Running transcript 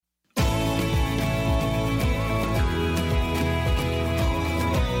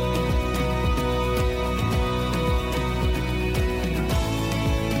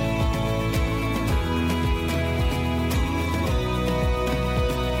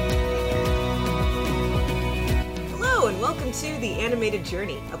Welcome to The Animated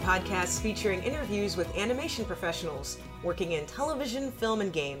Journey, a podcast featuring interviews with animation professionals working in television, film,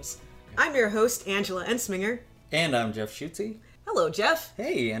 and games. I'm your host, Angela Ensminger. And I'm Jeff Schutze. Hello, Jeff.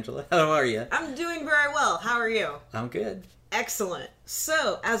 Hey, Angela. How are you? I'm doing very well. How are you? I'm good. Excellent.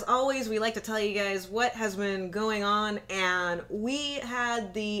 So, as always, we like to tell you guys what has been going on, and we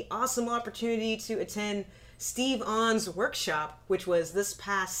had the awesome opportunity to attend Steve On's workshop, which was this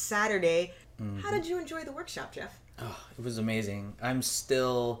past Saturday. How did you enjoy the workshop, Jeff? Oh, it was amazing. I'm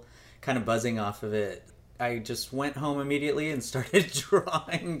still kind of buzzing off of it. I just went home immediately and started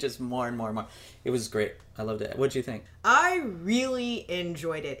drawing just more and more and more. It was great. I loved it. What'd you think? I really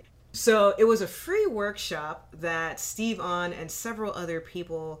enjoyed it. So it was a free workshop that Steve On and several other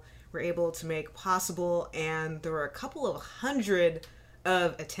people were able to make possible, and there were a couple of hundred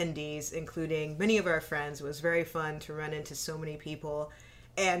of attendees, including many of our friends. It was very fun to run into so many people.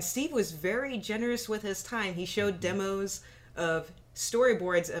 And Steve was very generous with his time. He showed demos of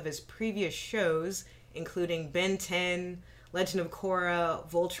storyboards of his previous shows, including Ben 10, Legend of Korra,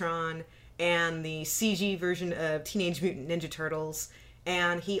 Voltron, and the CG version of Teenage Mutant Ninja Turtles.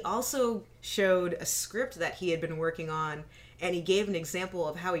 And he also showed a script that he had been working on, and he gave an example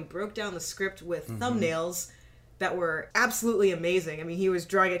of how he broke down the script with thumbnails that were absolutely amazing. I mean, he was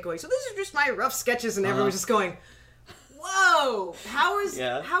drawing it going, so these are just my rough sketches, and everyone was just going, whoa, how is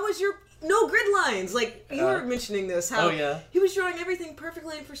your no grid lines? Like, you were mentioning this, how he was drawing everything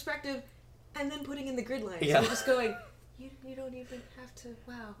perfectly in perspective and then putting in the grid lines. And just going, you don't even have to,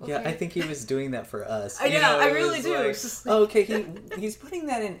 wow. Okay. Yeah, I think he was doing that for us. I really do. Like, oh, okay, he's putting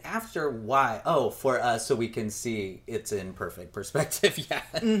that in after why? Oh, for us, so we can see it's in perfect perspective. Yeah.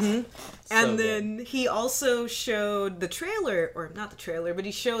 So and then he also showed the trailer, or not the trailer, but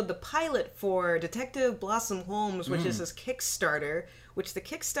he showed the pilot for Detective Blossom Holmes, which is his Kickstarter, which the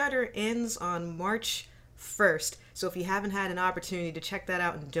Kickstarter ends on March 1st. So if you haven't had an opportunity to check that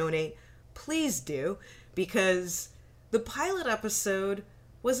out and donate, please do, because the pilot episode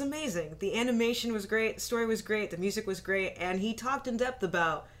was amazing. The animation was great, the story was great, the music was great, and he talked in depth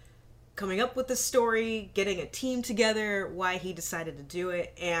about coming up with the story, getting a team together, why he decided to do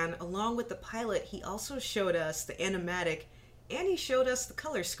it, and along with the pilot, he also showed us the animatic, and he showed us the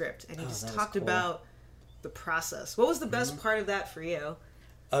color script, and he just talked about the process. What was the best part of that for you?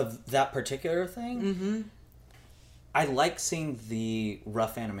 Of that particular thing? I like seeing the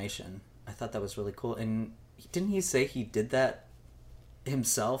rough animation. I thought that was really cool, and didn't he say he did that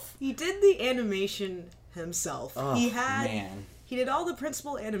himself? He did the animation himself. Oh, man. He did all the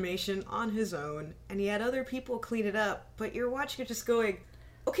principal animation on his own, and he had other people clean it up, but you're watching it just going,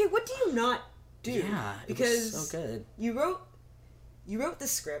 okay, what do you not do? Yeah, because it was so good. You wrote the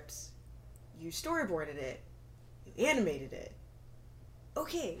scripts, you storyboarded it, you animated it.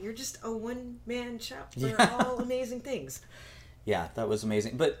 Okay, you're just a one-man shop for all amazing things. Yeah, that was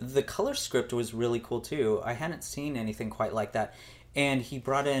amazing. But the color script was really cool, too. I hadn't seen anything quite like that. And he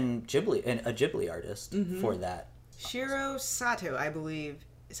brought in a Ghibli artist for that. Shiro Sato, I believe,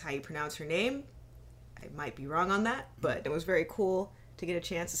 is how you pronounce her name. I might be wrong on that, but it was very cool to get a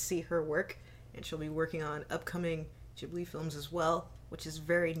chance to see her work. And she'll be working on upcoming Ghibli films as well, which is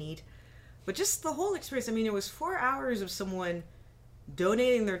very neat. But just the whole experience, I mean, it was 4 hours of someone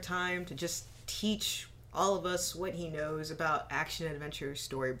donating their time to just teach all of us what he knows about action adventure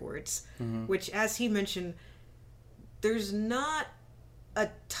storyboards, which, as he mentioned, there's not a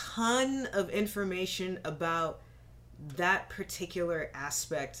ton of information about that particular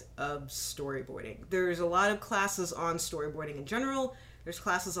aspect of storyboarding. There's a lot of classes on storyboarding in general. There's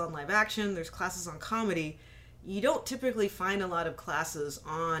classes on live action. There's classes on comedy. You don't typically find a lot of classes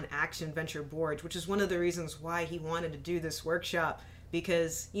on action adventure boards, which is one of the reasons why he wanted to do this workshop,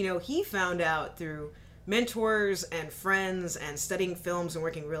 because, you know, he found out through mentors and friends and studying films and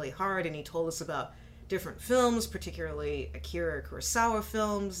working really hard, and he told us about different films, particularly Akira Kurosawa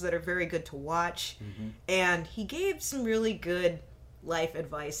films that are very good to watch. And he gave some really good life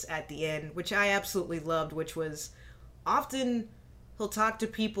advice at the end, which I absolutely loved, which was often he'll talk to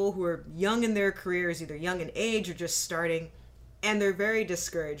people who are young in their careers, either young in age or just starting, and they're very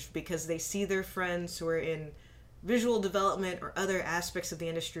discouraged because they see their friends who are in visual development or other aspects of the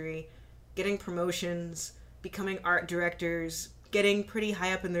industry getting promotions, becoming art directors, getting pretty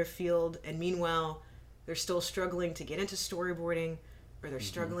high up in their field, and meanwhile, they're still struggling to get into storyboarding, or they're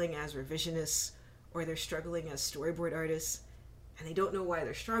struggling as revisionists, or they're struggling as storyboard artists, and they don't know why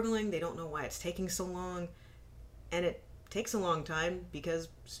they're struggling, they don't know why it's taking so long, and it takes a long time because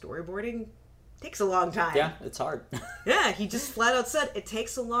storyboarding takes a long time. Yeah, it's hard. Yeah, he just flat out said it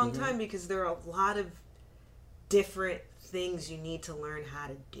takes a long time because there are a lot of different things you need to learn how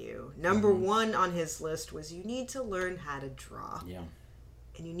to do. Number one on his list was you need to learn how to draw. Yeah.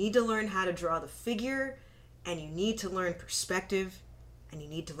 And you need to learn how to draw the figure, and you need to learn perspective, and you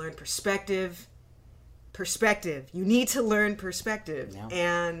need to learn perspective. You need to learn perspective. Yeah.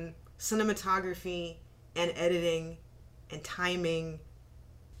 And cinematography and editing and timing.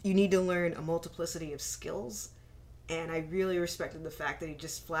 You need to learn a multiplicity of skills. And I really respected the fact that he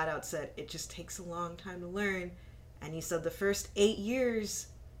just flat out said it just takes a long time to learn. And he said the first 8 years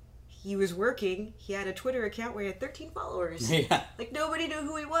he was working, he had a Twitter account where he had 13 followers. Yeah. Like, nobody knew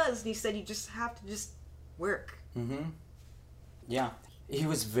who he was. And he said you just have to just work. Mm-hmm. Yeah. He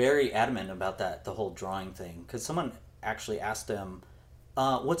was very adamant about that, the whole drawing thing. Because someone actually asked him,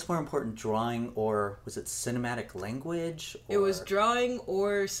 what's more important, drawing or was it cinematic language? Or... It was drawing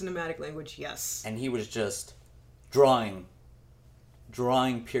or cinematic language, yes. And he was just drawing,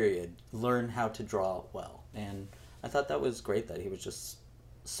 period. Learn how to draw well. And I thought that was great that he was just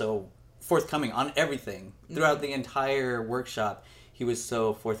so forthcoming on everything. Throughout the entire workshop, he was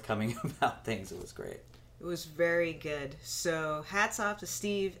so forthcoming about things. It was great. It was very good. So hats off to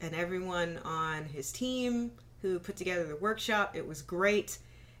Steve and everyone on his team who put together the workshop. It was great.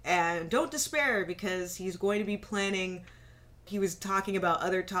 And don't despair, because he's going to be planning, he was talking about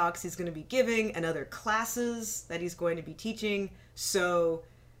other talks he's going to be giving and other classes that he's going to be teaching. So,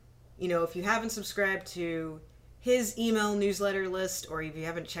 you know, if you haven't subscribed to his email newsletter list, or if you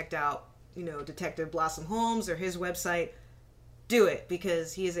haven't checked out, you know, Detective Blossom Holmes or his website, do it,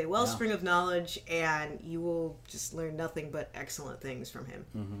 because he is a wellspring of knowledge and you will just learn nothing but excellent things from him.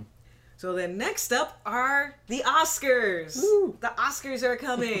 Mm-hmm. So then next up are the Oscars. Woo! The Oscars are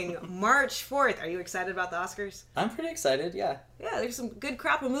coming March 4th. Are you excited about the Oscars? I'm pretty excited, yeah. Yeah, there's some good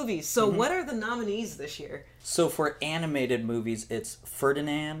crop of movies. So what are the nominees this year? So for animated movies, it's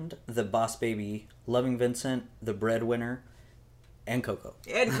Ferdinand, The Boss Baby, Loving Vincent, The Breadwinner, and Coco.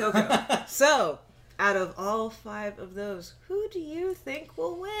 And Coco. So, out of all 5 of those, who do you think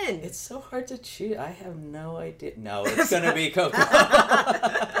will win? It's so hard to choose. I have no idea. No, it's going to be Coco.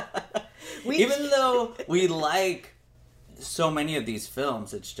 Even though we like so many of these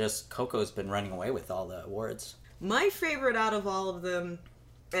films, it's just Coco's been running away with all the awards. My favorite out of all of them,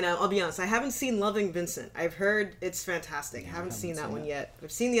 and I'll be honest, I haven't seen Loving Vincent. I've heard it's fantastic. I haven't seen that one yet.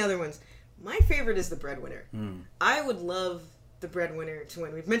 I've seen the other ones. My favorite is The Breadwinner. I would love The Breadwinner to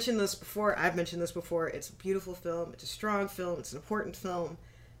win. We've mentioned this before. I've mentioned this before. It's a beautiful film. It's a strong film. It's an important film.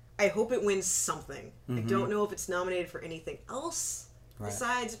 I hope it wins something. I don't know if it's nominated for anything else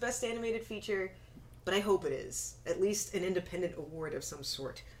besides Best Animated Feature, but I hope it is. At least an independent award of some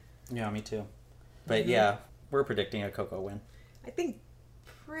sort. Yeah, me too. But yeah, we're predicting a Coco win. I think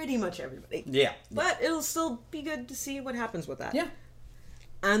pretty much everybody. Yeah. But it'll still be good to see what happens with that. Yeah.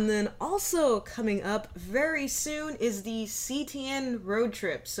 And then also coming up very soon is the CTN road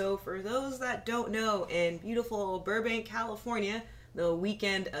trip. So for those that don't know, in beautiful Burbank, California, the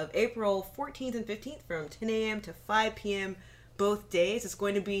weekend of April 14th and 15th from 10 a.m. to 5 p.m. both days, it's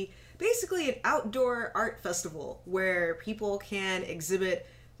going to be basically an outdoor art festival where people can exhibit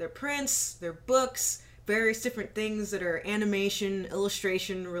their prints, their books, various different things that are animation,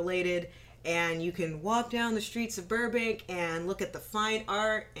 illustration related. And you can walk down the streets of Burbank and look at the fine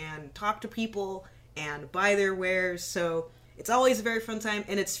art and talk to people and buy their wares. So it's always a very fun time,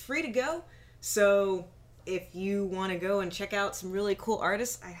 and it's free to go. So if you want to go and check out some really cool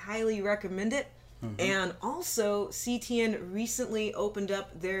artists, I highly recommend it. And also, CTN recently opened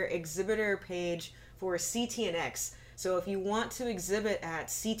up their exhibitor page for CTNX. So if you want to exhibit at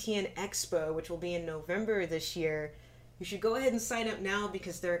CTN Expo, which will be in November this year, you should go ahead and sign up now,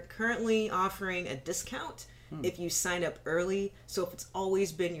 because they're currently offering a discount if you sign up early. So if it's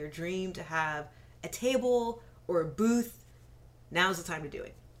always been your dream to have a table or a booth, now's the time to do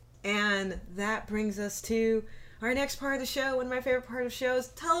it. And that brings us to our next part of the show, one of my favorite part of shows,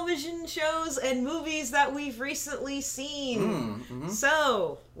 television shows and movies that we've recently seen.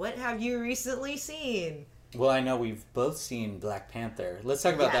 So, what have you recently seen? Well, I know we've both seen Black Panther. Let's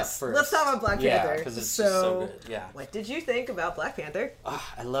talk about that first. Let's talk about Black Panther. Yeah, because it's just so good. Yeah. What did you think about Black Panther?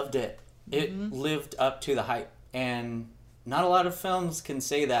 I loved it. It lived up to the hype. And not a lot of films can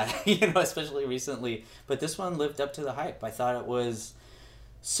say that, especially recently. But this one lived up to the hype. I thought it was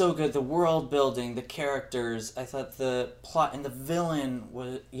so good. The world building, the characters. I thought the plot and the villain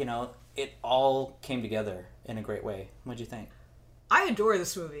was, it all came together in a great way. What'd you think? I adore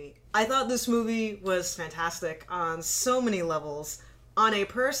this movie. I thought this movie was fantastic on so many levels. On a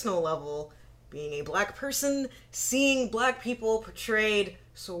personal level, being a black person, seeing black people portrayed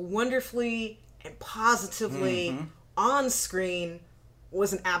so wonderfully and positively on screen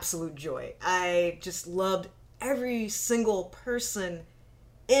was an absolute joy. I just loved every single person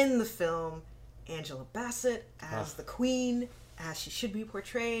in the film. Angela Bassett as the Queen, as she should be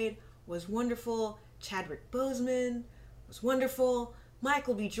portrayed, was wonderful. Chadwick Boseman was wonderful.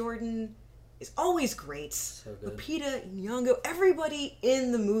 Michael B. Jordan is always great. So good. Lupita Nyong'o, everybody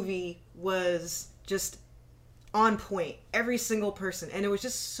in the movie was just on point. Every single person. And it was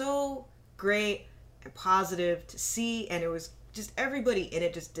just so great and positive to see, and it was just everybody in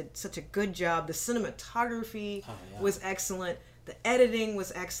it just did such a good job. The cinematography was excellent. The editing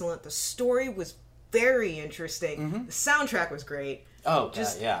was excellent. The story was very interesting. The soundtrack was great.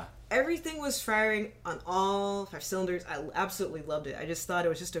 Everything was firing on all 5 cylinders. I absolutely loved it. I just thought it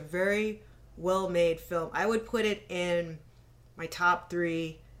was just a very well-made film. I would put it in my top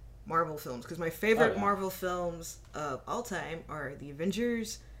 3 Marvel films, because my favorite Marvel films of all time are The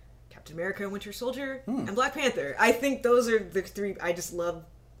Avengers, Captain America, Winter Soldier, and Black Panther. I think those are the 3. I just love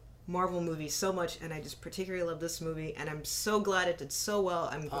Marvel movies so much, and I just particularly love this movie, and I'm so glad it did so well.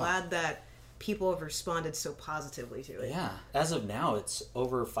 I'm glad that people have responded so positively to it. Yeah. As of now, it's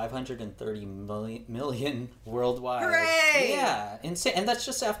over 530 million worldwide. Hooray! Yeah. Insane. And that's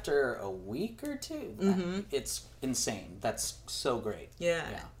just after a week or 2. It's insane. That's so great. Yeah.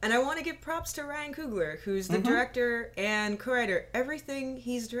 And I want to give props to Ryan Coogler, who's the director and co-writer. Everything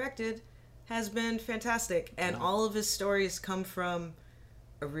he's directed has been fantastic, and all of his stories come from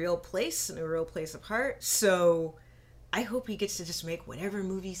a real place and a real place of heart. So I hope he gets to just make whatever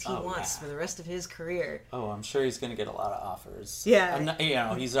movies he wants for the rest of his career. Oh, I'm sure he's going to get a lot of offers. Yeah. I'm not,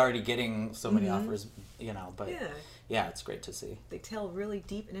 he's already getting so many offers, but yeah, it's great to see. They tell really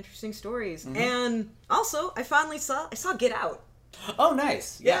deep and interesting stories. And also, I saw Get Out. Oh,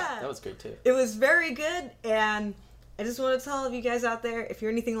 nice. Yeah, that was great too. It was very good, and I just want to tell all of you guys out there, if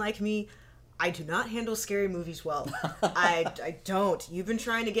you're anything like me, I do not handle scary movies well. I don't. You've been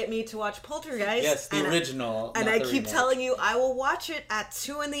trying to get me to watch Poltergeist. Yes, the original. And I keep telling you I will watch it at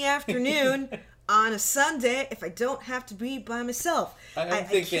 2 in the afternoon on a Sunday if I don't have to be by myself. I'm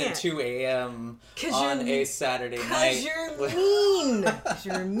thinking 2 a.m. on a Saturday night. Because you're mean. Because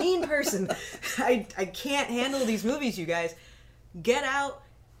you're a mean person. I can't handle these movies, you guys. Get Out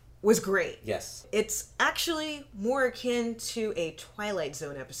was great. Yes. It's actually more akin to a Twilight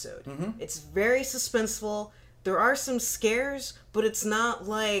Zone episode. It's very suspenseful. There are some scares, but it's not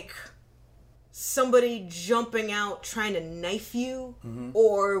like somebody jumping out trying to knife you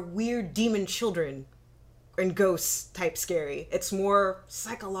or weird demon children and ghosts type scary. It's more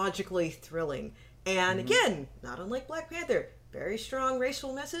psychologically thrilling. And again, not unlike Black Panther, very strong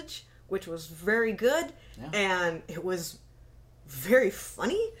racial message, which was very good. And it was very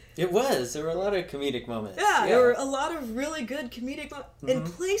funny. It was. There were a lot of comedic moments. Yeah, there were a lot of really good comedic moments in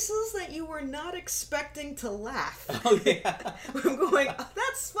places that you were not expecting to laugh. Oh, yeah. I'm going,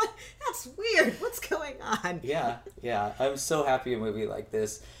 that's fun. That's weird. What's going on? Yeah. I'm so happy a movie like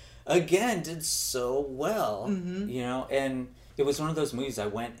this, again, did so well. And it was one of those movies I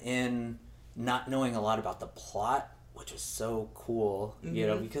went in not knowing a lot about the plot, which was so cool,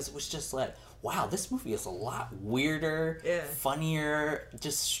 because it was just like, wow, this movie is a lot weirder, funnier,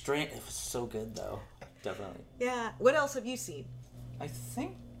 just straight. It was so good, though. Definitely. Yeah. What else have you seen? I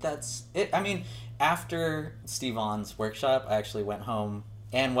think that's it. I mean, after Steve Vaughn's workshop, I actually went home,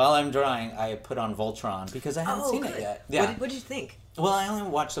 and while I'm drawing, I put on Voltron, because I haven't seen it yet. Yeah. What did you think? Well, I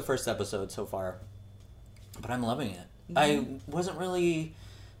only watched the first episode so far, but I'm loving it. I wasn't really...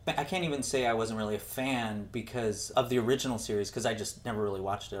 I can't even say I wasn't really a fan because of the original series, because I just never really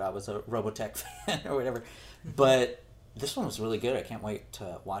watched it. I was a Robotech fan or whatever. But this one was really good. I can't wait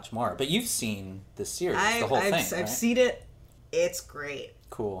to watch more. But you've seen this series, the whole thing, right? I've seen it. It's great.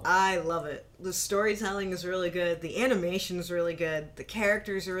 Cool. I love it. The storytelling is really good. The animation is really good. The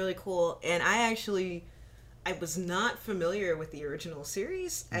characters are really cool. And I was not familiar with the original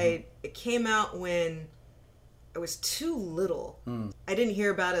series. It came out when I was too little. I didn't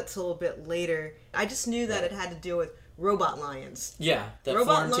hear about it till a bit later. I just knew that it had to deal with robot lions. Yeah, that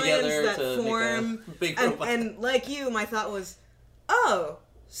robot form lions together that to form, make a big robot. And like you, my thought was, oh,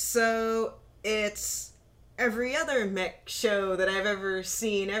 so it's every other mech show that I've ever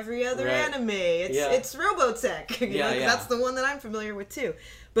seen, every other anime. It's Robotech. You know, that's the one that I'm familiar with too.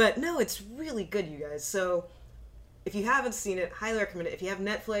 But no, it's really good, you guys. So if you haven't seen it, highly recommend it. If you have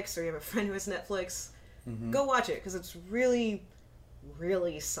Netflix or you have a friend who has Netflix, go watch it, because it's really,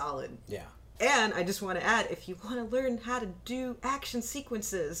 really solid. Yeah. And I just want to add, if you want to learn how to do action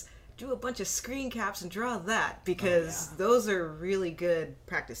sequences, do a bunch of screen caps and draw that, because those are really good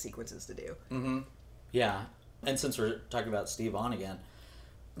practice sequences to do. Yeah. And since we're talking about Steve Vaughn again,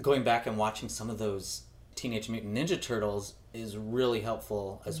 going back and watching some of those Teenage Mutant Ninja Turtles is really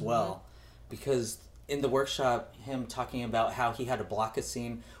helpful as well, because in the workshop, him talking about how he had to block a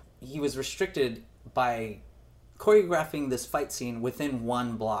scene. He was restricted by choreographing this fight scene within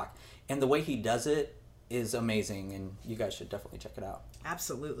one block. And the way he does it is amazing, and you guys should definitely check it out.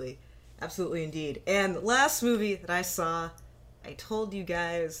 Absolutely. Absolutely indeed. And the last movie that I saw, I told you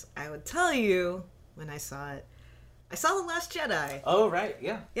guys I would tell you when I saw it. I saw The Last Jedi. Oh, right,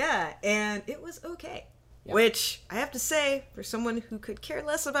 yeah. Yeah, and it was okay. Yeah. Which, I have to say, for someone who could care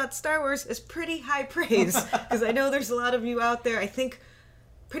less about Star Wars, is pretty high praise. Because I know there's a lot of you out there, I think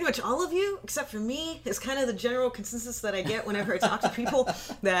pretty much all of you, except for me, is kind of the general consensus that I get whenever I talk to people,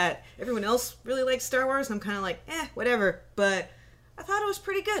 that everyone else really likes Star Wars. I'm kind of like, whatever. But I thought it was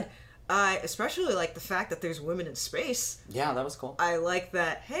pretty good. I especially like the fact that there's women in space. Yeah, that was cool. I like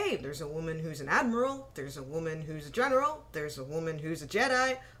that, hey, there's a woman who's an admiral, there's a woman who's a general, there's a woman who's a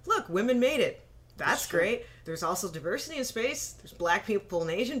Jedi. Look, women made it. That's great. There's also diversity in space. There's black people and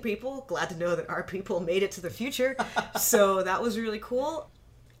Asian people. Glad to know that our people made it to the future. So that was really cool.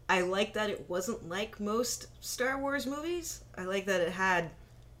 I like that it wasn't like most Star Wars movies. I like that it had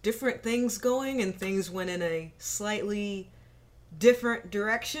different things going and things went in a slightly different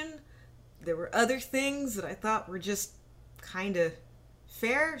direction. There were other things that I thought were just kind of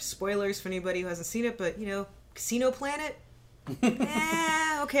fair. Spoilers for anybody who hasn't seen it, but, Casino Planet?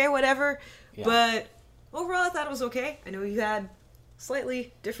 Okay, whatever. Yeah. But overall, I thought it was okay. I know you had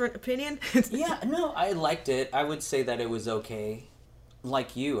slightly different opinion. Yeah, no, I liked it. I would say that it was okay.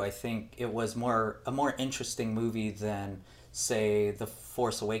 Like you, I think it was a more interesting movie than, say, The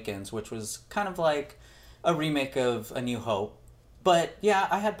Force Awakens, which was kind of like a remake of A New Hope. But yeah,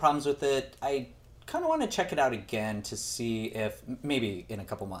 I had problems with it. I kind of want to check it out again to see if maybe in a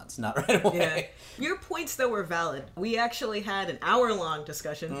couple months, not right away. Yeah. Your points though were valid. We actually had an hour-long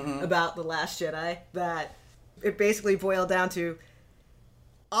discussion about The Last Jedi that it basically boiled down to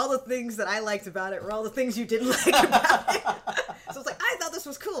all the things that I liked about it were all the things you didn't like about it. So it's like, I thought this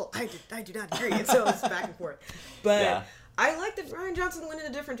was cool. I do not agree. And so it's back and forth. But I liked that Rian Johnson went in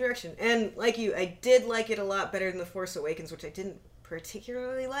a different direction. And like you, I did like it a lot better than The Force Awakens, which I didn't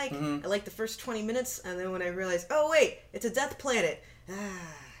particularly like. I liked the first 20 minutes, and then when I realized, oh wait, it's a death planet.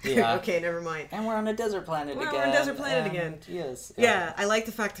 Okay, never mind. And we're on a desert planet again. We're on a desert planet again. Yes. Yeah, I like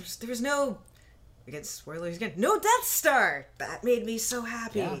the fact there was no, again, spoilers again, no Death Star. That made me so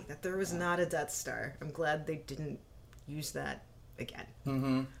happy that there was not a Death Star. I'm glad they didn't use that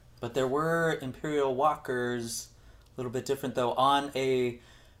again. But there were Imperial walkers, a little bit different though, on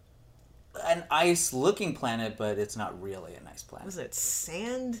an ice-looking planet, but it's not really a nice planet. Was it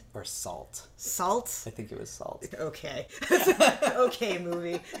sand? Or salt. Salt? I think it was salt. Okay. Okay,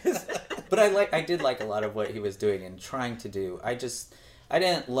 movie. But I did like a lot of what he was doing and trying to do. I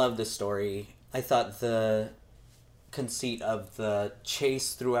didn't love the story. I thought the conceit of the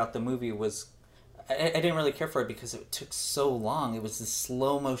chase throughout the movie was... I didn't really care for it because it took so long. It was this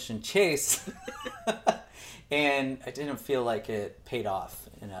slow-motion chase. And I didn't feel like it paid off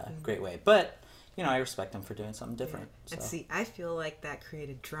in a great way. But, I respect him for doing something different. Yeah. And see, I feel like that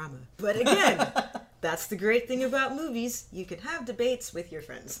created drama. But again, that's the great thing about movies. You can have debates with your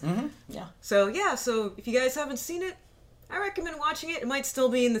friends. Yeah. So if you guys haven't seen it, I recommend watching it. It might still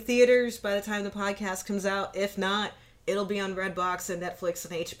be in the theaters by the time the podcast comes out. If not, it'll be on Redbox and Netflix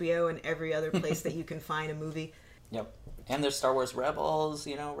and HBO and every other place that you can find a movie. Yep. And there's Star Wars Rebels,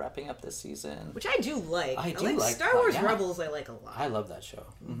 wrapping up this season. Which I do like. I like Star Wars Rebels I like a lot. I love that show.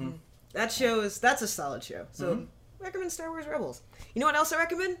 That's a solid show. So recommend Star Wars Rebels. You know what else I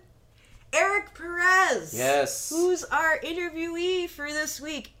recommend? Erik Perez. Yes. Who's our interviewee for this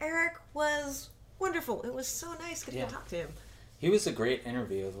week. Erik was wonderful. It was so nice getting to talk to him. He was a great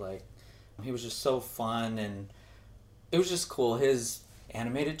interview. He was just so fun, and it was just cool. His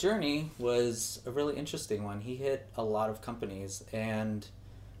animated journey was a really interesting one. He hit a lot of companies, and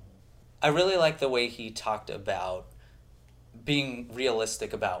I really like the way he talked about being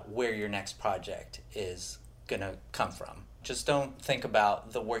realistic about where your next project is gonna come from. Just don't think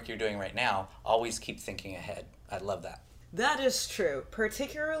about the work you're doing right now. Always keep thinking ahead. I love that. That is true,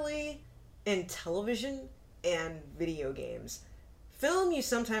 particularly in television and video games. Film, you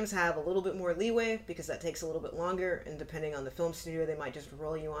sometimes have a little bit more leeway because that takes a little bit longer, and depending on the film studio, they might just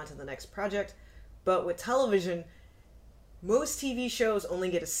roll you on to the next project. But with television, most TV shows only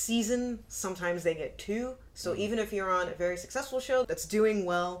get a season. Sometimes they get 2. So even if you're on a very successful show that's doing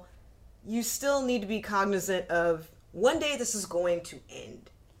well, you still need to be cognizant of one day this is going to end.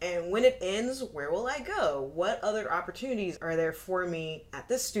 And when it ends, where will I go? What other opportunities are there for me at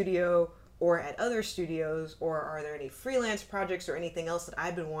this studio or at other studios, or are there any freelance projects or anything else that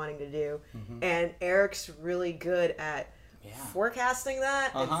I've been wanting to do? And Erik's really good at forecasting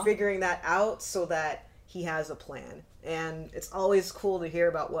that and figuring that out so that he has a plan. And it's always cool to hear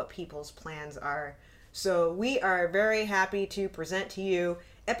about what people's plans are. So we are very happy to present to you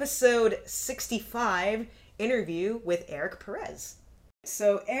episode 65, interview with Erik Perez.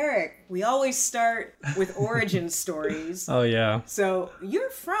 So Erik, we always start with origin stories. Oh yeah. So you're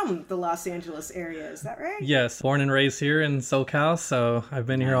from the Los Angeles area, is that right? Yes, born and raised here in SoCal, so I've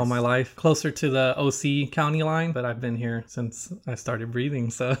been here all my life. Closer to the OC county line, but I've been here since I started breathing,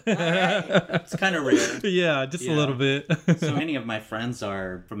 so. It's kind of rare. Yeah, just a little bit. So many of my friends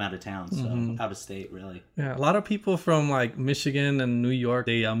are from out of town, so out of state, really. Yeah, a lot of people from like Michigan and New York,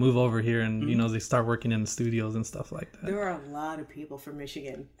 they move over here and, you know, they start working in the studios and stuff like that. There are a lot of people from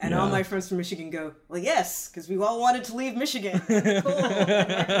Michigan. And all my friends from Michigan go, well, yes, because we all wanted to leave Michigan. Cool.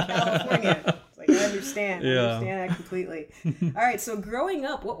 California. It's like, I understand. I understand that completely. All right, so growing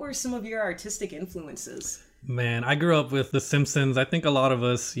up, what were some of your artistic influences? Man, I grew up with The Simpsons. I think a lot of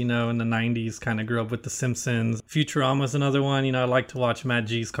us, you know, in the 90s kind of grew up with The Simpsons. Futurama's another one. You know, I like to watch Matt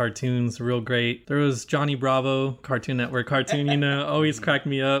G's cartoons. Real great. There was Johnny Bravo, Cartoon Network cartoon, you know, always cracked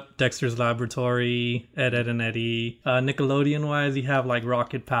me up. Dexter's Laboratory, Ed, Ed and Eddie. Nickelodeon-wise, you have like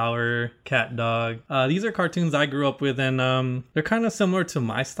Rocket Power, Cat Dog. These are cartoons I grew up with, and they're kind of similar to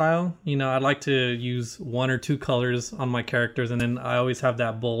my style. You know, I like to use one or two colors on my characters, and then I always have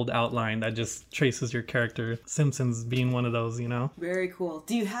that bold outline that just traces your character. Simpsons being one of those, you know. Very cool.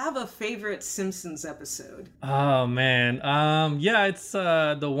 Do you have a favorite Simpsons episode? Oh man, yeah, it's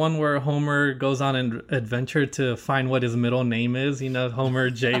the one where Homer goes on an adventure to find what his middle name is. You know, Homer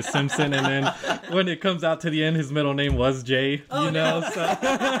J. Simpson, and then when it comes out to the end, his middle name was Jay. You know, so.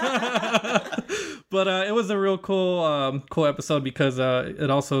 But it was a real cool episode because it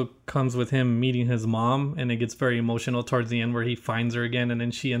also comes with him meeting his mom, and it gets very emotional towards the end where he finds her again, and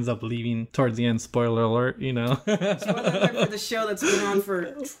then she ends up leaving towards the end. Spoiler alert, you know. Spoiler alert for the show that's been on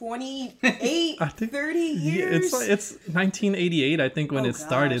for 28, 30 years. It's 1988, I think, when it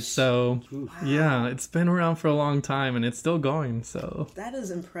started. So, yeah, it's been around for a long time, and it's still going. So that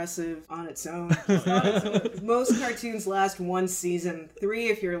is impressive on its own. Most cartoons last one season, 3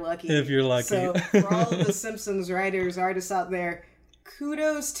 if you're lucky. If you're lucky. So for all of the Simpsons writers, artists out there,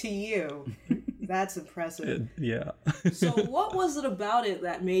 kudos to you. That's impressive. Yeah. So what was it about it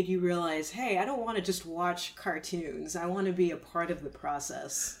that made you realize, hey, I don't want to just watch cartoons. I want to be a part of the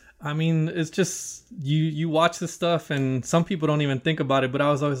process? I mean, it's just, you watch this stuff and some people don't even think about it, but I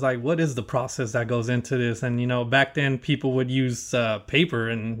was always like, what is the process that goes into this? And, you know, back then people would use paper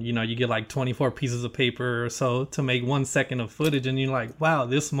and, you know, you get like 24 pieces of paper or so to make 1 second of footage. And you're like, wow,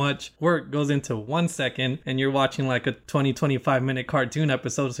 this much work goes into 1 second. And you're watching like a 25 minute cartoon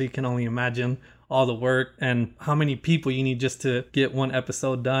episode. So you can only imagine all the work and how many people you need just to get one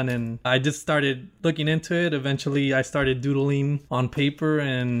episode done. And I just started looking into it. Eventually I started doodling on paper,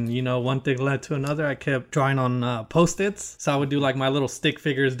 and you know, one thing led to another. I kept drawing on Post-its. So I would do like my little stick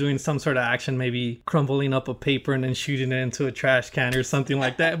figures doing some sort of action, maybe crumbling up a paper and then shooting it into a trash can or something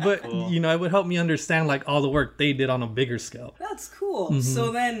like that. But you know, it would help me understand like all the work they did on a bigger scale. That's cool. Mm-hmm.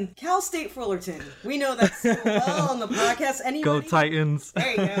 So then Cal State Fullerton, we know that so well on the podcast. Anybody? Go Titans.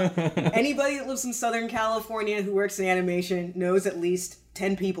 There you go. Anybody that lives in Southern California who works in animation knows at least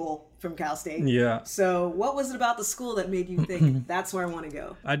 10 people from Cal State. Yeah. So what was it about the school that made you think that's where I want to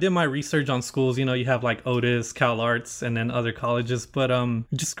go? I did my research on schools. You know, you have like Otis, Cal Arts, and then other colleges. But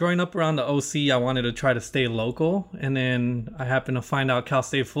just growing up around the OC, I wanted to try to stay local. And then I happened to find out Cal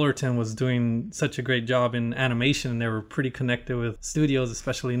State Fullerton was doing such a great job in animation. And they were pretty connected with studios,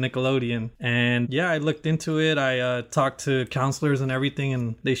 especially Nickelodeon. And yeah, I looked into it. I talked to counselors and everything.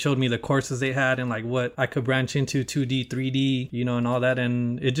 And they showed me the courses they had and like what I could branch into, 2D, 3D, you know, and all that.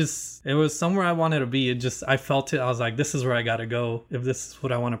 And it was somewhere I wanted to be. I felt it. I was like, this is where I got to go if this is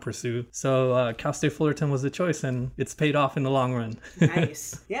what I want to pursue. So Cal State Fullerton was the choice, and it's paid off in the long run.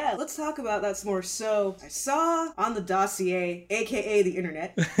 Nice. Yeah, let's talk about that some more. So I saw on the dossier, aka the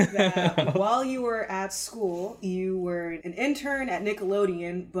internet, that while you were at school, you were an intern at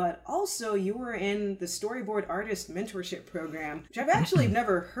Nickelodeon, but also you were in the Storyboard Artist Mentorship Program, which I've actually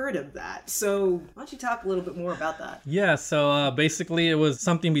never heard of that. So why don't you talk a little bit more about that? Yeah, so basically it was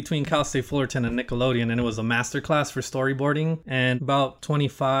something between Cal State Fullerton and Nickelodeon, and it was a masterclass for storyboarding, and about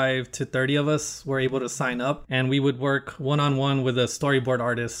 25 to 30 of us were able to sign up, and we would work one-on-one with a storyboard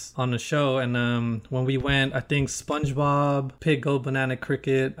artist on the show. And when we went, I think SpongeBob, Pig Go Banana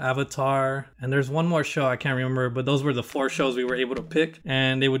Cricket, Avatar, and there's one more show I can't remember, but those were the 4 shows we were able to pick.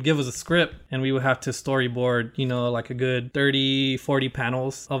 And they would give us a script, and we would have to storyboard, you know, like a good 30-40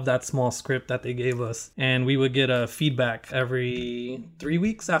 panels of that small script that they gave us, and we would get a feedback every 3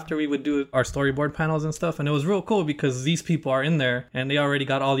 weeks after after we would do our storyboard panels and stuff. And it was real cool because these people are in there and they already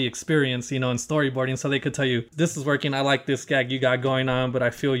got all the experience, in storyboarding. So they could tell you, this is working. I like this gag you got going on, but I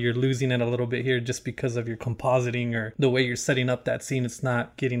feel you're losing it a little bit here just because of your compositing or the way you're setting up that scene. It's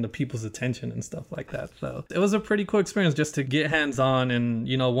not getting the people's attention and stuff like that. So it was a pretty cool experience just to get hands-on and,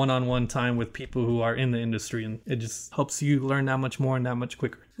 one-on-one time with people who are in the industry. And it just helps you learn that much more and that much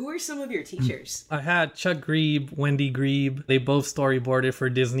quicker. Who are some of your teachers? I had Chuck Grebe, Wendy Grebe. They both storyboarded for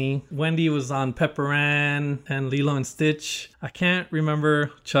Disney. Wendy was on Pepper Ann and Lilo and Stitch. I can't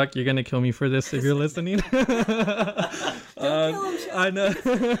remember. Chuck, you're going to kill me for this if you're listening. Don't kill him, Chuck. I know.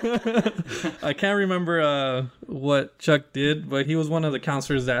 I can't remember what Chuck did, but he was one of the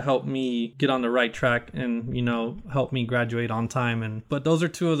counselors that helped me get on the right track and, helped me graduate on time. But those are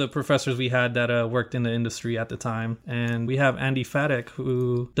two of the professors we had that worked in the industry at the time. And we have Andy Fadek,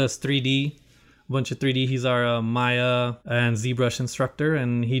 who does 3D, a bunch of 3D. He's our Maya and ZBrush instructor,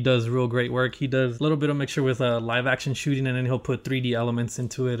 and he does real great work. He does a little bit of mixture with live action shooting, and then he'll put 3D elements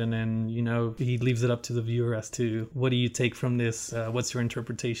into it, and then he leaves it up to the viewer as to what do you take from this, what's your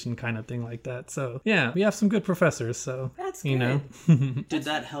interpretation, kind of thing like that. So yeah, we have some good professors. So that's good. Did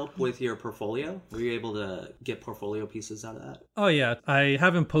that help with your portfolio? Were you able to get portfolio pieces out of that? Oh yeah, I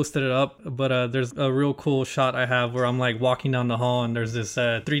haven't posted it up, but there's a real cool shot I have where I'm like walking down the hall and there's this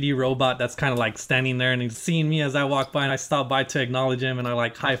 3D robot that's kind of like standing there and he's seeing me as I walk by, and I stop by to acknowledge him and I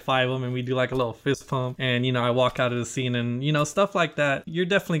like high five him and we do like a little fist pump, and I walk out of the scene, and stuff like that. You're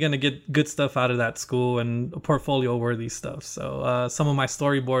definitely gonna get good stuff out of that school and portfolio worthy stuff. So some of my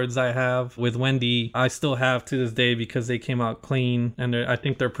storyboards I have with Wendy I still have to this day because they came out clean and I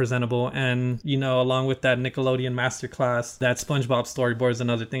think they're presentable. And along with that Nickelodeon masterclass, that SpongeBob storyboard is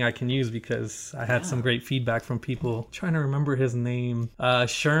another thing I can use because I had some great feedback from people. I'm trying to remember his name.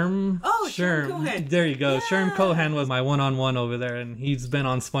 Sherm. Oh, Sherm Cohen. There you go. Yeah. Sherm Cohen was my one-on-one over there, and he's been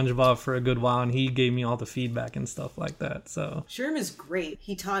on SpongeBob for a good while, and he gave me all the feedback and stuff like that. So Sherm is great.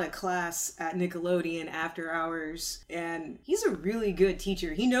 He taught a class at Nickelodeon after hours, and he's a really good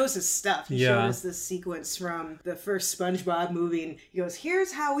teacher. He knows his stuff. He showed us this sequence from the first SpongeBob movie, and he goes,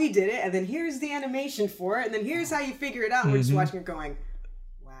 here's how we did it, and then here's the animation for it, and then here's how you figure it out. And we're just watching it going,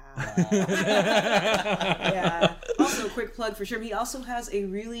 yeah. Also, a quick plug for Sherm. He also has a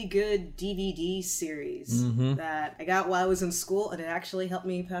really good DVD series that I got while I was in school, and it actually helped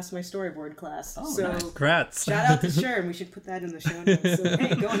me pass my storyboard class. Oh, so nice. Congrats. Shout out to Sherm. We should put that in the show notes. So,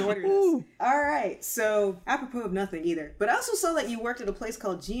 hey, go and order this. All right. So, apropos of nothing either, but I also saw that you worked at a place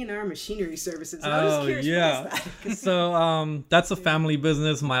called G&R Machinery Services. And I was curious, what is that? So that's a family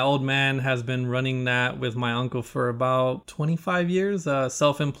business. My old man has been running that with my uncle for about 25 years.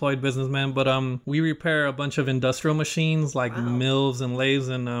 Self-employed businessman, but we repair a bunch of industrial machines like mills and lathes,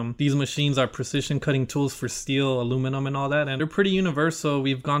 and these machines are precision cutting tools for steel, aluminum, and all that, and they're pretty universal.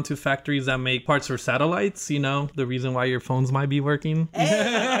 We've gone to factories that make parts for satellites, the reason why your phones might be working.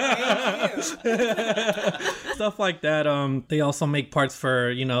 Hey, Stuff like that. They also make parts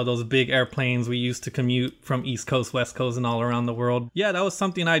for those big airplanes we used to commute from East Coast, West Coast, and all around the world. Yeah, that was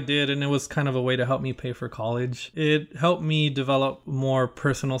something I did, and it was kind of a way to help me pay for college. It helped me develop more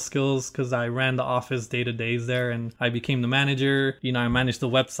personal skills because I ran the office day-to-days there, and I became the manager. I managed the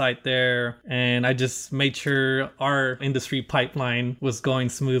website there, and I just made sure our industry pipeline was going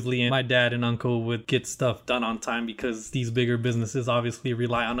smoothly, and my dad and uncle would get stuff done on time because these bigger businesses obviously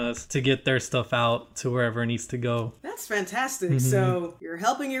rely on us to get their stuff out to wherever it needs to go. That's fantastic. So you're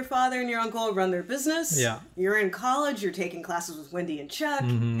helping your father and your uncle run their business. Yeah. You're in college. You're taking classes with Wendy and Chuck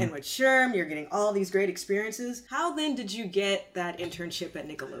and with Sherm. You're getting all these great experiences. How then did you get that internship at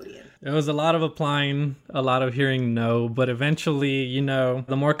Nickelodeon? There was a lot of applying, a lot of hearing no, but eventually,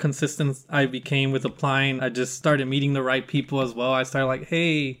 the more consistent I became with applying, I just started meeting the right people as well. I started like,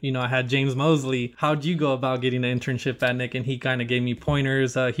 hey, I had James Mosley. How'd you go about getting an internship at Nick? And he kind of gave me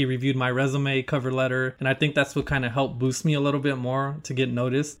pointers. He reviewed my resume, cover letter, and I think that's what kind of helped boost me a little bit more to get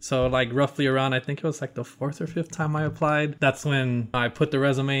noticed. So like roughly around, I think it was like the 4th or 5th time I applied. That's when I put the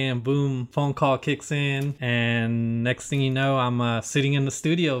resume in, boom, phone call kicks in, and next thing you know, I'm sitting in the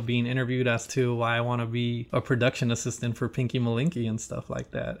studio being interviewed as to why I want to be a production assistant for Pinky Malinky and stuff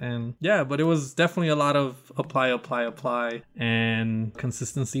like that. And yeah, but it was definitely a lot of apply, and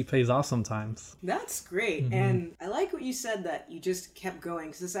consistency pays off sometimes. That's great. And I like what you said that you just kept going,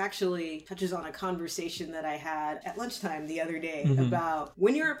 because this actually touches on a conversation that I had at lunchtime the other day about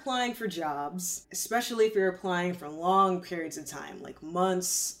when you're applying for jobs, especially if you're applying for long periods of time, like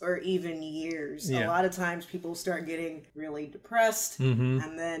months or even years. A lot of times people start getting really depressed,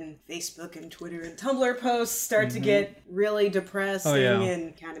 and then Facebook and Twitter and Tumblr posts start to get really depressing yeah.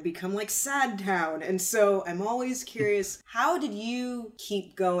 and kind of become like sad town. And so I'm always curious, how did you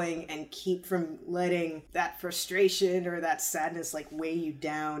keep going and keep from letting that frustration or that sadness like weigh you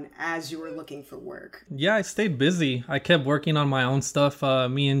down as you were looking for work? Yeah, I stayed busy. I kept working on my own stuff.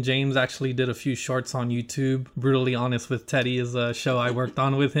 Me and James actually did a few shorts on YouTube. Brutally Honest with Teddy is a show I worked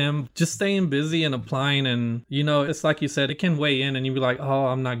on with him. Just staying busy and applying, and you know, it's like you said, it can weigh in and you'd be like, oh,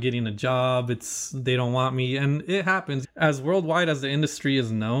 I'm not getting a job. They don't want me. And it happens. As worldwide as the industry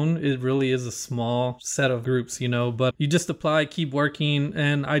is known, it really is a small set of groups, you know, but you just apply, keep working.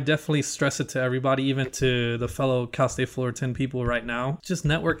 And I definitely stress it to everybody, even to the fellow Cal State Fullerton people right now. Just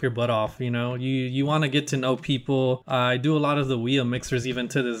network your butt off, you know, you want to get to know people. I do a lot of the WIA mixers even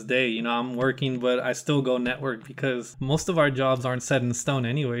to this day. You know, I'm working, but I still go network because most of our jobs aren't set in stone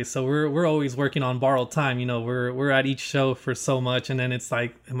anyway. So we're always working on borrowed time. You know, we're at each show for so much, and then it's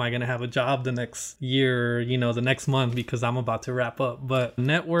like, am I going to have a job the next year, you know, the next month, because I'm about to wrap up. But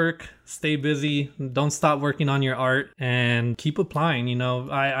network, stay busy, don't stop working on your art, and keep applying. You know,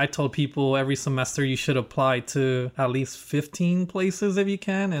 I told people every semester you should apply to at least 15 places if you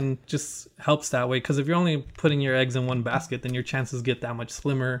can, and just helps that way, because if you're only putting your eggs in one basket, then your chances get that much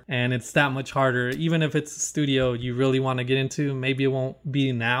slimmer, and it's that much harder. Even if it's a studio you really want to get into, maybe it won't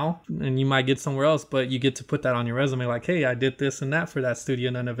be now and you might get somewhere else, but you get to put that on your resume like, hey, I did this and that for that studio,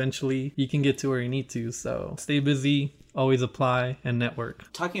 and then eventually you can get to where you need to. So stay busy, always apply, and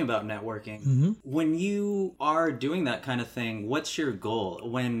network. Talking about networking, when you are doing that kind of thing, what's your goal?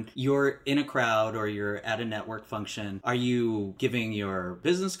 When you're in a crowd or you're at a network function, are you giving your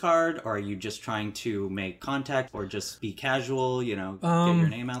business card, or are you just trying to make contact, or just be casual, you know, get your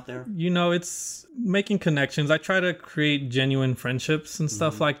name out there? You know, it's making connections. I try to create genuine friendships and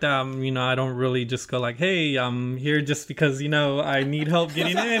stuff like that. You know, I don't really just go like, hey, I'm here just because, you know, I need help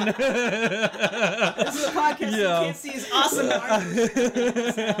getting in. This is a podcast you can't see his awesome art.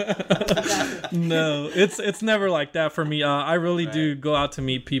 No, it's never like that for me. I really do go out to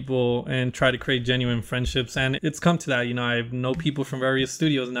meet people and try to create genuine friendships, and it's come to that. You know, I know people from various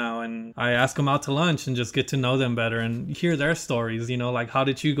studios now, and I ask them out to lunch and just get to know them better and hear their stories. You know, like, how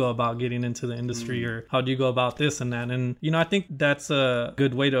did you go about getting into the industry, or how do you go about this and that? And you know, I think that's a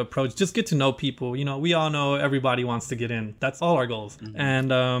good way to approach. Just get to know people. You know, we all know everybody wants to get in. That's all our goals.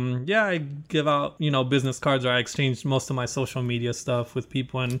 And yeah, I give out, you know, business cards, or I exchange most of my social media stuff with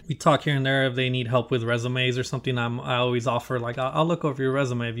people, and we talk here and there if they need help with resumes or something. I always offer, like, I'll look over your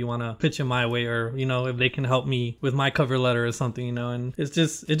resume if you want to pitch it my way, or you know, if they can help me with my cover letter or something, you know. And it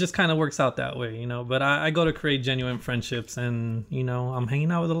just kind of works out that way, you know. But I go to create genuine friendships, and you know, I'm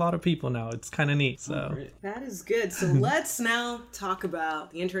hanging out with a lot of people now. It's kind of neat. So that is good. So let's now talk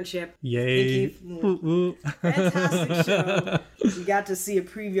about the internship. Yay. Fantastic show. You got to see a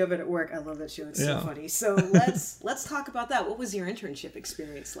preview of it at work. I love that show. It's so funny. So let's talk about that. What was your internship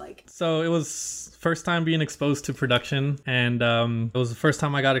experience like? So it was first time being exposed to production, and it was the first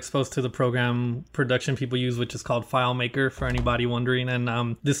time I got exposed to the program production people use, which is called FileMaker, for anybody wondering.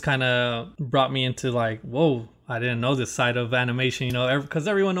 And this kind of brought me into like, whoa, I didn't know this side of animation, you know, because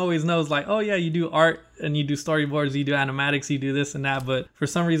everyone always knows like, oh yeah, you do art and you do storyboards, you do animatics, you do this and that, but for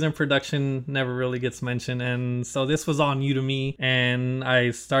some reason production never really gets mentioned. And so this was all new to me, and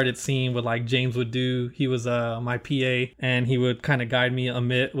I started seeing what like James would do. He was my PA, and he would kind of guide me.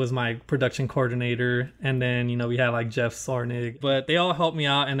 Amit was my production coordinator, and then, you know, we had like Jeff Sornig, but they all helped me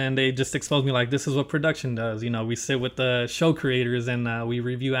out, and then they just exposed me like, this is what production does. You know, we sit with the show creators and we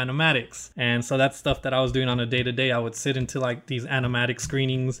review animatics. And so that's stuff that I was doing on a day-to-day. I would sit into like these animatic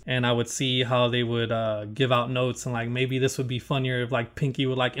screenings, and I would see how they would give out notes, and like, maybe this would be funnier if like Pinky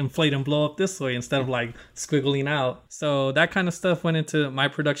would like inflate and blow up this way instead of like squiggling out. So that kind of stuff went into my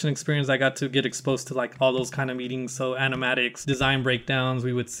production experience. I got to get exposed to like all those kind of meetings. So animatics, design breakdowns,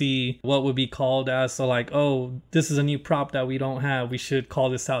 we would see what would be called as. So like, oh, this is a new prop that we don't have, we should call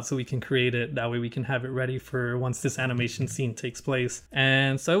this out so we can create it. That way we can have it ready for once this animation scene takes place.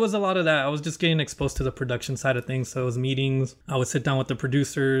 And so it was a lot of that. I was just getting exposed to the production side of things. So it was meetings. I would sit down with the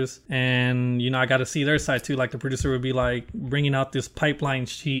producers, and you know, I got to see their side too. Like the producer would be like bringing out this pipeline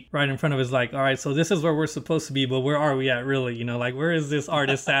sheet right in front of us, like, all right, so this is where we're supposed to be, but where are we at really? You know, like, where is this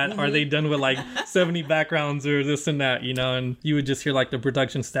artist at? Are they done with like 70 backgrounds or this and that, you know? And you would just hear like the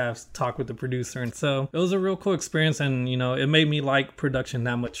production staff talk with the producer. And so it was a real cool experience, and you know, it made me like production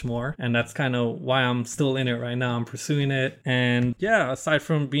that much more, and that's kind of why I'm still in it right now. I'm pursuing it. And yeah, aside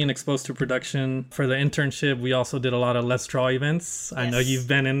from being exposed to production for the internship, internship, we also did a lot of Let's Draw events. I know you've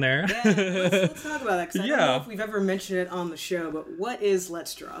been in there. Yeah, let's talk about that, because I don't know if we've ever mentioned it on the show, but what is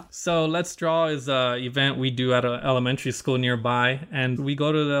Let's Draw? So Let's Draw is an event we do at an elementary school nearby, and we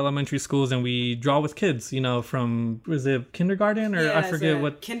go to the elementary schools and we draw with kids, you know, from, was it kindergarten or I forget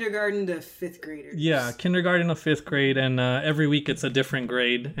what? Kindergarten to 5th graders. Yeah, kindergarten to 5th grade, and every week it's a different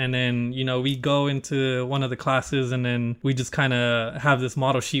grade. And then, you know, we go into one of the classes and then we just kind of have this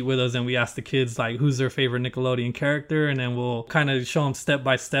model sheet with us, and we ask the kids like who's their favorite Nickelodeon character, and then we'll kind of show them step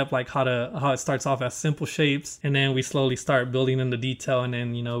by step like how it starts off as simple shapes, and then we slowly start building in the detail, and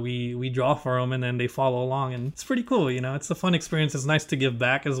then, you know, we draw for them and then they follow along, and it's pretty cool. You know, it's a fun experience. It's nice to give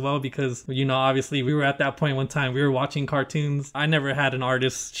back as well, because, you know, obviously we were at that point one time we were watching cartoons. I never had an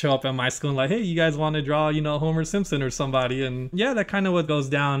artist show up at my school and like, hey, you guys want to draw, you know, Homer Simpson or somebody, and yeah, that kind of what goes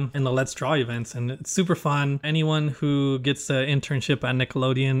down in the Let's Draw events, and it's super fun. Anyone who gets an internship at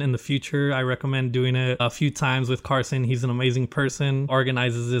Nickelodeon in the future, I recommend doing it a few times with Carson. He's an amazing person,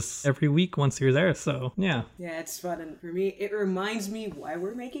 organizes this every week once you're there, so yeah, it's fun. And for me, it reminds me why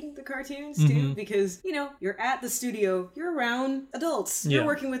we're making the cartoons too, because, you know, you're at the studio, you're around adults, you're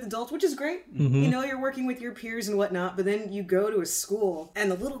working with adults, which is great. You know, you're working with your peers and whatnot, but then you go to a school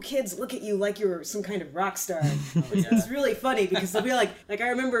and the little kids look at you like you're some kind of rock star. It's really funny, because they'll be like I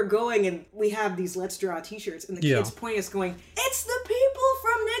remember going and we have these Let's Draw t-shirts, and the kids pointing us going, it's the people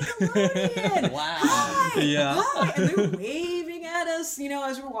from Nickelodeon. Wow. Hi, hi. And they're waving at us, you know,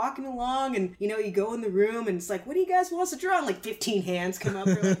 as we're walking along, and, you know, you go in the room and it's like, what do you guys want us to draw? And like 15 hands come up,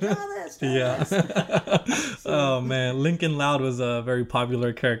 they're like, draw this, draw this. Oh man, Lincoln Loud was a very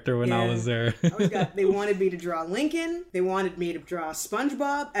popular character when I was there. They wanted me to draw Lincoln, they wanted me to draw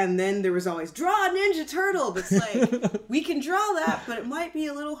SpongeBob, and then there was always draw a Ninja Turtle. But it's like, we can draw that, but it might be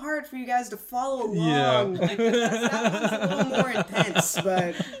a little hard for you guys to follow along. Like, that one's a little more intense,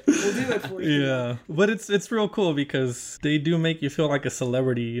 but we'll do it for you. Yeah, but it's real cool because they do make you feel like a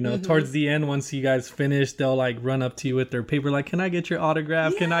celebrity, you know. Towards the end, once you guys finish, they'll like run up to you with their paper like, can I get your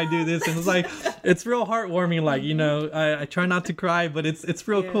autograph? Can I do this? And it's like, it's real heartwarming. Like, you know, I try not to cry, but it's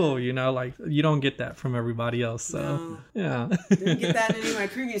real cool, you know, like you don't get that from everybody else. So didn't get that in any of my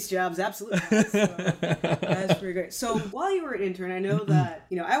previous jobs, absolutely not. So that's pretty great. So while you were an intern, I know that,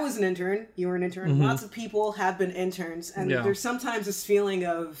 you know, I was an intern, you were an intern, lots of people have been interns, and there's sometimes this feeling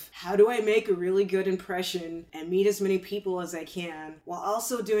of, how do I make a really good impression and meet as many people as I can while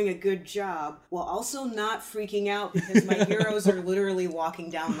also doing a good job, while also not freaking out because my heroes are literally walking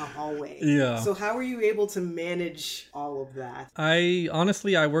down the hallway. So how were you able to manage all of that? I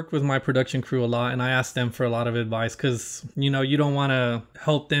worked with my production crew a lot, and I asked them for a lot of advice, because, you know, you don't want to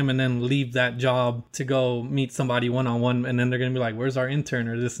help them and then leave that job to go meet somebody one-on-one, and then they're gonna be like, where's our intern,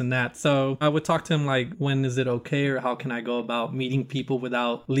 or this and that. So I would talk to them like, when is it okay, or how can I go about meeting people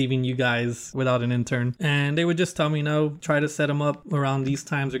without leaving you guys without an intern? And they would just tell me, no, try to set them up around these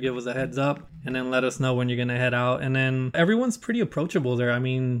times or give us a heads up, and then let us know when you're gonna head out. And then everyone's pretty approachable there. I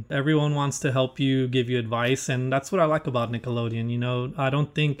mean, everyone wants to help you, give you advice, and that's what I like about Nickelodeon. You know, I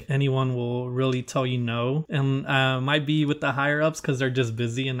don't think anyone will really tell you no, and might be with the higher ups because they're just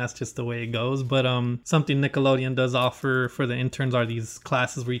busy and that's just the way it goes. But something Nickelodeon does offer for the interns are these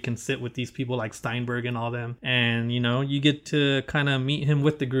classes where you can sit with these people like Steinberg and all them, and, you know, you get to kind of meet him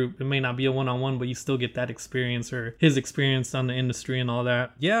with the group. It may not be a one-on-one, but you still get that experience, or his experience on the industry and all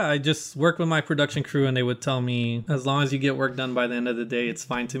that. Yeah, I just worked with my production crew, and they would tell me, as long as you get work done by the end of the day, it's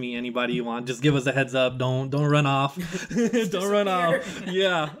fine to meet anybody you want. Just give us a heads up. Don't run off. Don't run off.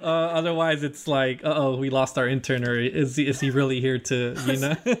 Yeah. Otherwise, it's like, we lost our intern, or is he really here to, you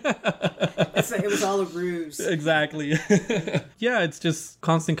know? It was all a ruse. Exactly. Yeah, it's just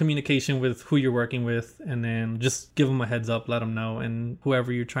constant communication with who you're working with, and then just give them a heads up, let them know, and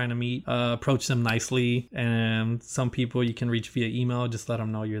whoever you're trying to meet, approach them nicely. And some people you can reach via email, just let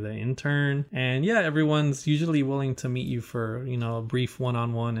them know you're the intern. And yeah, everyone's usually willing to meet you for, you know, a brief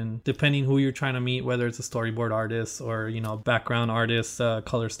one-on-one, and depending who you're trying to meet, whether it's a storyboard artist or, you know, background artist,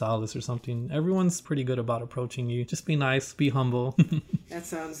 color stylist or something, everyone's pretty good about approaching you. Just be nice, be humble. That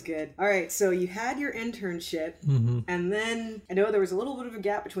sounds good. All right, so you had your internship, and then I know there was a little bit of a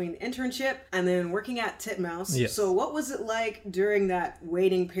gap between the internship and then working at Titmouse. Yes. So what was it like during that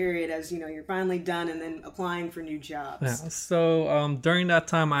waiting period, as, you know, you're finally done and then applying for new jobs? Yeah. So during that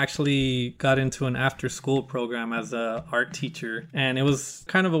time, I actually got into an after-school program as a art teacher, and it was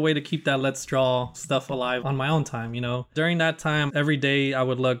kind of a way to keep that Let's Draw stuff alive on my own time. You know, during that time, every day I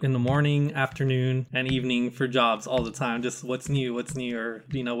would look in the morning, afternoon, and evening for jobs all the time. Just what's new, or,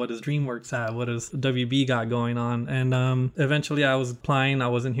 you know, what does DreamWorks at? What does WB got going on? And eventually I was applying. I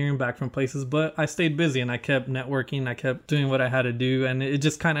wasn't hearing back from places, but I stayed busy and I kept networking. I kept doing what I had to do, and it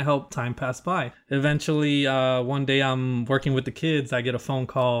just kind of helped time pass by. Eventually, one day I'm working with the kids. I get a phone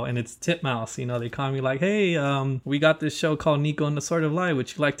call and it's Titmouse. You know, they call me like, hey, we got this show called Nico and the Sword of Light.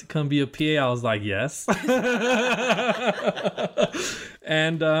 Would you like to come be a PA? I was like, yes.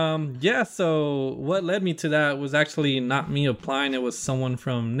 And yeah, so what led me to that was actually not me applying. It was someone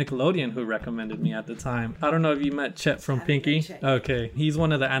from Nickelodeon who recommended me at the time. I don't know if you met Chet from Pinky. Okay, he's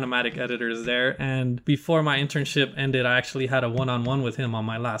one of the animatic editors there. And before my internship ended, I actually had a one-on-one with him on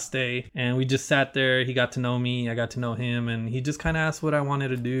my last day. And we just sat there. He got to know me. I got to know him. And he just kind of asked what I wanted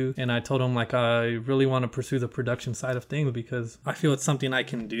to do. And I told him, like, I really want to pursue the production side of things because I feel it's something I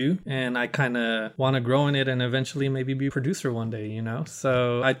can do. And I kind of want to grow in it and eventually maybe be a producer one day, you know?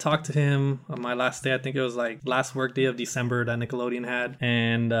 So I talked to him on my last day. I think it was like last work day of December that Nickelodeon had.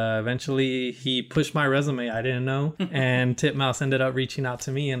 And eventually he pushed my resume. I didn't know. And Titmouse ended up reaching out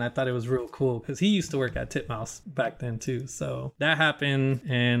to me. And I thought it was real cool because he used to work at Titmouse back then too. So that happened.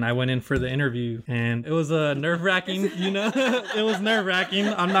 And I went in for the interview. And it was nerve-wracking, you know? It was nerve-wracking.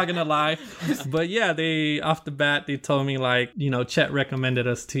 I'm not going to lie. But yeah, off the bat, they told me like, you know, Chet recommended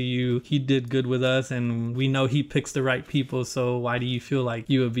us to you. He did good with us. And we know he picks the right people. So why do you feel like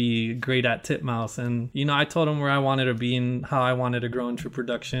you would be great at Titmouse? And you know, I told him where I wanted to be and how I wanted to grow into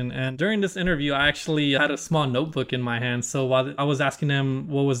production. And during this interview, I actually had a small notebook in my hand. So while I was asking them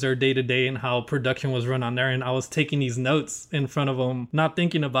what was their day-to-day and how production was run on there, and I was taking these notes in front of them, not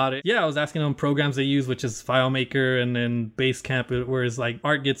thinking about it. Yeah, I was asking them programs they use, which is FileMaker and then Basecamp, where it's like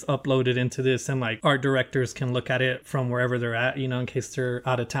art gets uploaded into this and like art directors can look at it from wherever they're at, you know, in case they're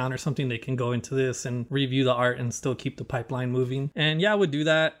out of town or something, they can go into this and review the art and still keep the pipeline moving. And yeah, I would do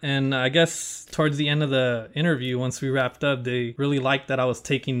that. And I guess towards the end of the interview, once we wrapped up, they really liked that I was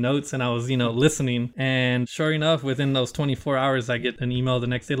taking notes and I was, you know, listening. And sure enough, within those 24 hours, I get an email the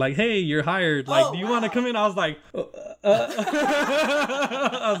next day like, hey, you're hired. Like, do you want to come in? I was like,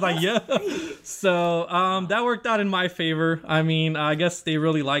 I was like, yeah. So that worked out in my favor. I mean, I guess they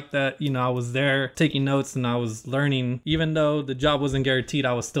really liked that, you know, I was there taking notes and I was learning. Even though the job wasn't guaranteed,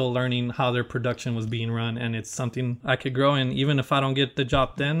 I was still learning how their production was being run. And it's something I could grow in. Even if I don't get the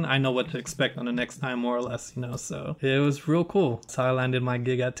job then, I know what to expect on the next time, more or less, you know. So it was real cool. That's how I landed my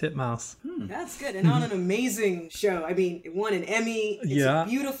gig at Titmouse. That's good. And on an amazing show. I mean, it won an Emmy. It's a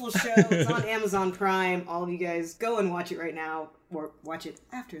beautiful show. It's on Amazon Prime. All of you guys go and watch it right now. Or watch it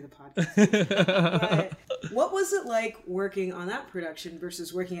after the podcast. But what was it like working on that production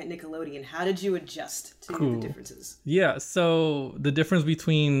versus working at Nickelodeon? How did you adjust to the differences? Yeah, so the difference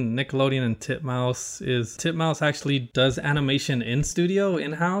between Nickelodeon and Titmouse is Titmouse actually does animation in studio,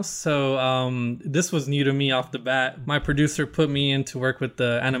 in-house. So this was new to me off the bat. My producer put me in to work with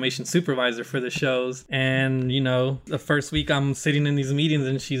the animation supervisor for the shows. And, you know, the first week I'm sitting in these meetings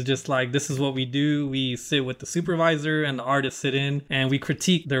and she's just like, this is what we do. We sit with the supervisor and the artists sit in and we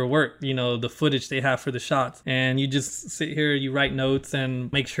critique their work, you know, the footage they have for the shots. And you just sit here, you write notes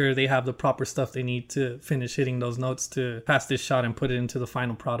and make sure they have the proper stuff they need to finish hitting those notes to pass this shot and put it into the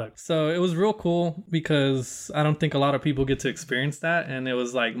final product. So it was real cool because I don't think a lot of people get to experience that. And it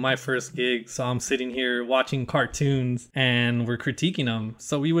was like my first gig. So I'm sitting here watching cartoons and we're critiquing them.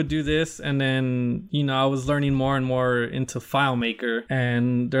 So we would do this. And then, you know, I was learning more and more into FileMaker.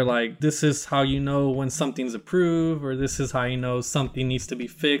 And they're like, this is how you know when something's approved, or this is how you know something needs to be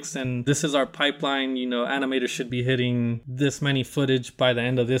fixed, and this is our pipeline. You know, animators should be hitting this many footage by the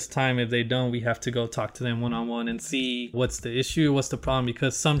end of this time. If they don't, we have to go talk to them one-on-one and see what's the issue, what's the problem,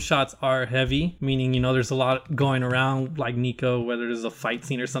 because some shots are heavy, meaning, you know, there's a lot going around, like Nico, whether there's a fight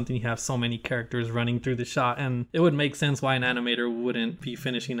scene or something, you have so many characters running through the shot, and it would make sense why an animator wouldn't be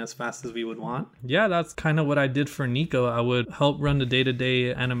finishing as fast as we would want. Yeah, that's kind of what I did for Nico. I would help run the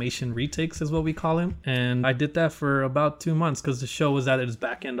day-to-day animation retakes, is what we call him, and I did that for about 2 months because the show was at its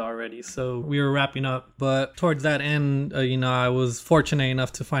back end already, so we were wrapping up. But towards that end, you know, I was fortunate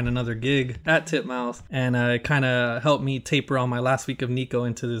enough to find another gig at Titmouse, and it kind of helped me taper on my last week of Nico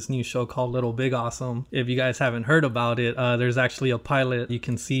into this new show called Little Big Awesome. If you guys haven't heard about it, there's actually a pilot you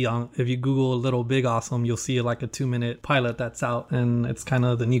can see on, if you Google Little Big Awesome, you'll see like a 2-minute pilot that's out, and it's kind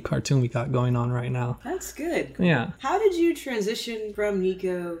of the new cartoon we got going on right now. That's good. Yeah. How did you transition from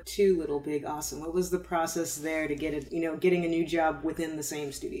Nico to Little Big Awesome? What was the process there to get it, you know, getting a new job within the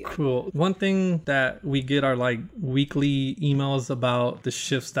same studio. Cool. One thing that we get are like weekly emails about the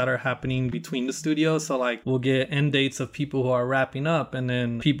shifts that are happening between the studios. So like we'll get end dates of people who are wrapping up and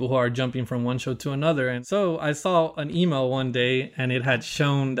then people who are jumping from one show to another. And so I saw an email one day and it had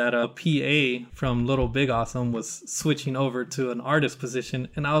shown that a PA from Little Big Awesome was switching over to an artist position.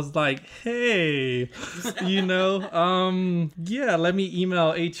 And I was like, hey, yeah, let me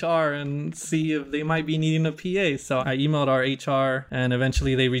email HR and see if they might be needing a PA. So I emailed our HR and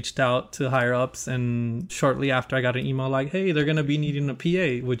eventually they reached out to higher ups. And shortly after I got an email like, hey, they're going to be needing a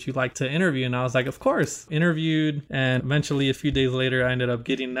PA. Would you like to interview? And I was like, of course. Interviewed. And eventually a few days later, I ended up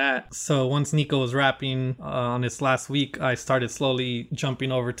getting that. So once Nico was wrapping on its last week, I started slowly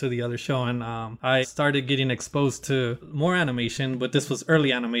jumping over to the other show. And I started getting exposed to more animation, but this was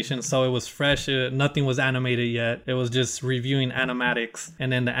early animation. So it was fresh. Nothing was animated yet. It was just reviewing animatics.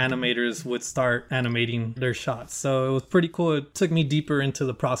 And then the animators would start animating their shots. So it was pretty cool. It took me deeper into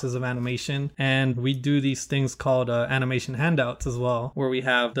the process of animation. And we do these things called animation handouts as well, where we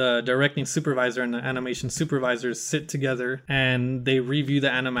have the directing supervisor and the animation supervisors sit together and they review the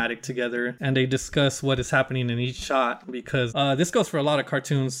animatic together and they discuss what is happening in each shot, because this goes for a lot of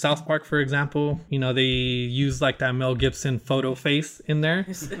cartoons. South Park, for example, they use like that Mel Gibson photo face in there.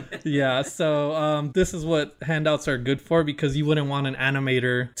 Yeah, so this is what handouts are good for, because you wouldn't want an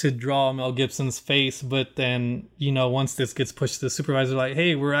animator to draw Mel Gibson's face, but then once this gets pushed to the supervisor, like,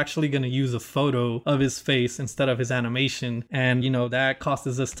 hey, we're actually going to use a photo of his face instead of his animation, and that costs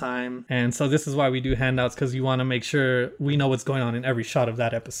us time. And so this is why we do handouts, because you want to make sure we know what's going on in every shot of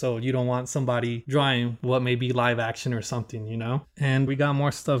that episode. You don't want somebody drawing what may be live action or something, And we got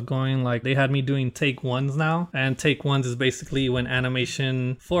more stuff going. Like they had me doing take ones now, and take ones is basically when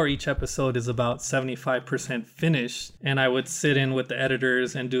animation for each episode is about 75% finished, and I would sit in with the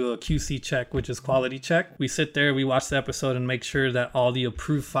editors and do a QC check, which is quality check. We sit there, we watch the episode and make sure that all the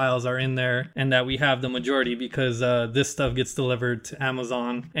approved files are in there and that we have the majority, because this stuff gets delivered to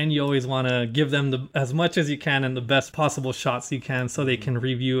Amazon and you always want to give them as much as you can and the best possible shots you can so they can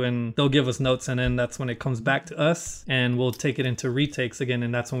review, and they'll give us notes, and then that's when it comes back to us and we'll take it into retakes again,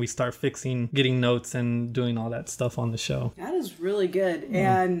 and that's when we start fixing, getting notes and doing all that stuff on the show. That is really good.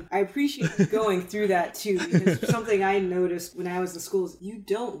 And I appreciate you going through that too, because something I noticed when I was in school is you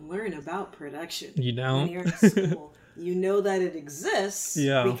don't learn about production. You don't? When you're in school. You know that it exists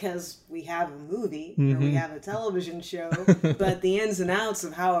because we have a movie or we have a television show, but the ins and outs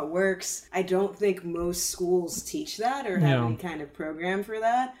of how it works, I don't think most schools teach that or have any kind of program for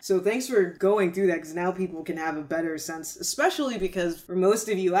that. So thanks for going through that, because now people can have a better sense, especially because for most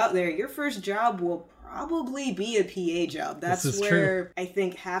of you out there, your first job will probably be a PA job. That's where true. I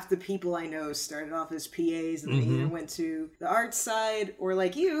think half the people I know started off as PAs and they either went to the art side or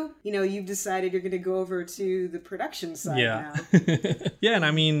like you've decided you're going to go over to the production side now. Yeah, and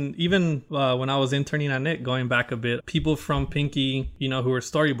I mean, even when I was interning at Nick, going back a bit, people from Pinky, who were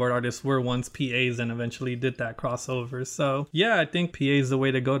storyboard artists were once PAs and eventually did that crossover. So yeah, I think PA is the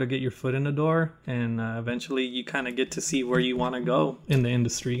way to go to get your foot in the door, and eventually you kind of get to see where you want to go in the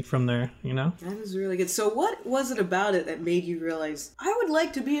industry from there, That is really good. So what was it about it that made you realize, I would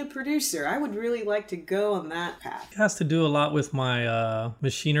like to be a producer? I would really like to go on that path. It has to do a lot with my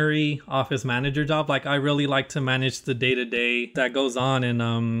machinery office manager job. Like I really like to manage the day-to-day that goes on,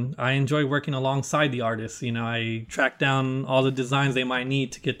 and I enjoy working alongside the artists. I track down all the designs they might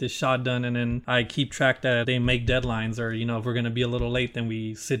need to get this shot done, and then I keep track that they make deadlines, or if we're going to be a little late, then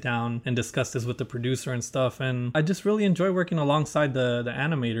we sit down and discuss this with the producer and stuff. And I just really enjoy working alongside the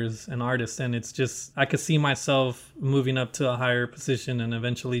animators and artists, and it's just, I could see myself moving up to a higher position and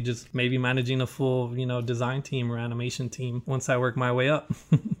eventually just maybe managing a full, design team or animation team once I work my way up.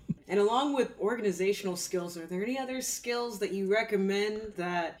 And along with organizational skills, are there any other skills that you recommend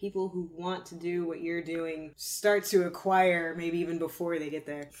that people who want to do what you're doing start to acquire, maybe even before they get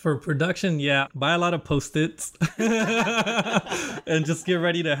there? For production, yeah, buy a lot of Post-its and just get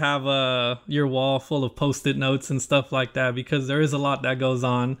ready to have your wall full of Post-it notes and stuff like that, because there is a lot that goes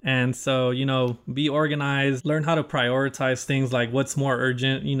on. And so, be organized, learn how to prioritize things, like what's more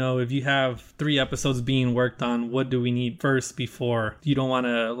urgent. If you have 3 episodes being worked on, what do we need first before? You don't want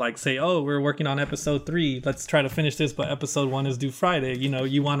to say, oh, we're working on episode 3, let's try to finish this, but episode 1 is due Friday.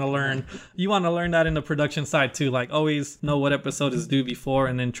 You want to learn that in the production side too, like always know what episode is due before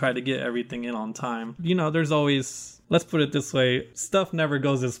and then try to get everything in on time. There's always let's put it this way, stuff never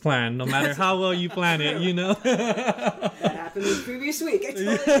goes as planned, no matter how well you plan it, you know? That happened the previous week.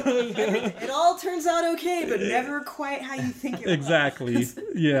 It all turns out okay, but never quite how you think it will. Exactly.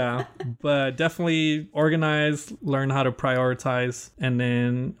 Yeah. But definitely organize, learn how to prioritize, and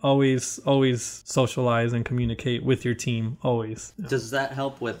then always socialize and communicate with your team, always. Does that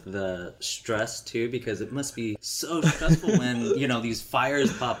help with the stress too? Because it must be so stressful when, you know, these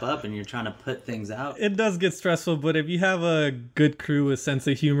fires pop up and you're trying to put things out. It does get stressful, but if you have a good crew with sense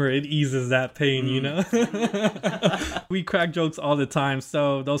of humor, it eases that pain, you know? We crack jokes all the time,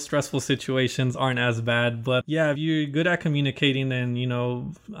 so those stressful situations aren't as bad. But yeah, if you're good at communicating, then, you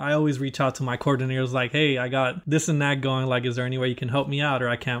know, I always reach out to my coordinators like, hey, I got this and that going. Like, is there any way you can help me out? Or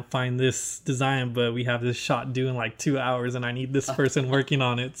I can't find this design, but we have this shot due in like 2 hours and I need this person working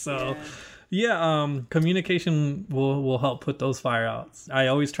on it. So communication will help put those fire outs. I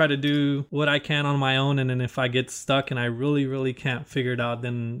always try to do what I can on my own, and then if I get stuck and I really can't figure it out,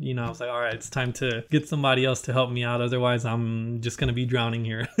 then, you know, I was like, all right, it's time to get somebody else to help me out. Otherwise, I'm just going to be drowning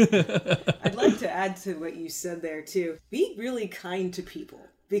here. I'd like to add to what you said there, too. Be really kind to people.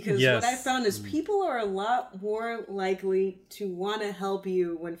 Because what I found is people are a lot more likely to want to help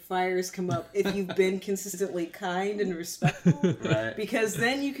you when fires come up if you've been consistently kind and respectful. Right. Because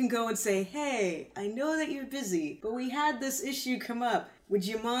then you can go and say, hey, I know that you're busy, but we had this issue come up. Would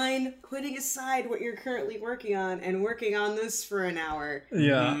you mind putting aside what you're currently working on and working on this for an hour?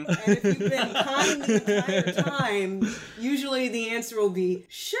 Yeah. And if you've been kind the entire time, usually the answer will be,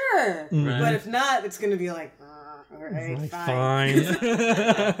 sure. Right. But if not, it's going to be like, all right, Like, fine.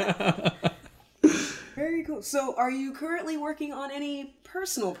 fine. Very cool. So are you currently working on any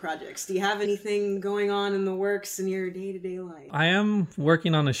personal projects? Do you have anything going on in the works in your day-to-day life? I am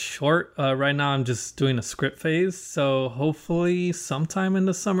working on a short. Right now I'm just doing a script phase. So hopefully sometime in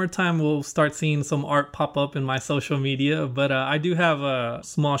the summertime we'll start seeing some art pop up in my social media. But I do have a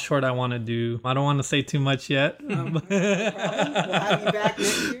small short I want to do. I don't want to say too much yet. No problem. We'll have you back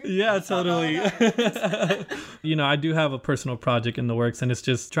next year. Yeah, totally. You know, I do have a personal project in the works, and it's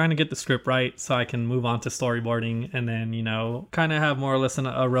just trying to get the script right so I can move on to storyboarding, and then, you know, kind of have more or less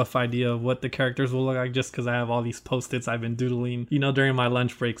a rough idea of what the characters will look like, just because I have all these post-its I've been doodling, you know, during my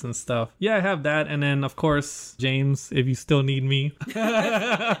lunch breaks and stuff. Yeah, I have that. And then, of course, James, if you still need me.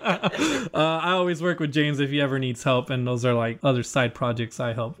 I always work with James if he ever needs help, and those are like other side projects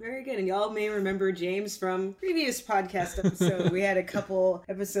I help. Very good. And y'all may remember James from previous podcast episode. We had a couple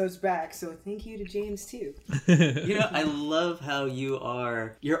episodes back, so thank you to James too. You know, I love how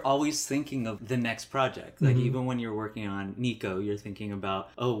you're always thinking of the next project. Like, even when you're working on Nico, you're thinking about,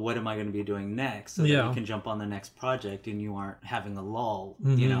 oh, what am I going to be doing next? So that you can jump on the next project and you aren't having a lull,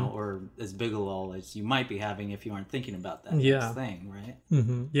 you know, or as big a lull as you might be having if you aren't thinking about that next thing,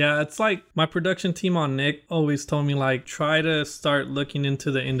 right? Yeah, it's like my production team on Nick always told me, like, try to start looking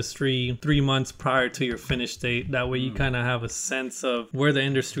into the industry 3 months prior to your finish date. That way you kind of have a sense of where the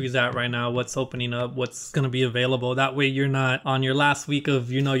industry is at right now, what's opening up, what's going to be available. That way you're not on your last week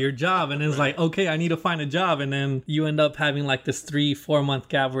of, you know, your job and it's like, okay, I need to find a job, and then you end up having like this 3-4 month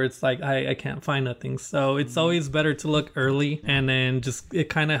gap where it's like I can't find nothing. So it's always better to look early, and then just it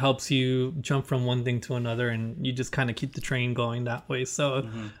kind of helps you jump from one thing to another, and you just kind of keep the train going that way. So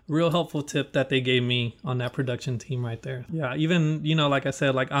real helpful tip that they gave me on that production team right there. Yeah, even, you know, like I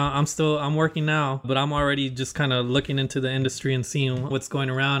said, like I'm working now, but I'm already just kind of looking into the industry and seeing what's going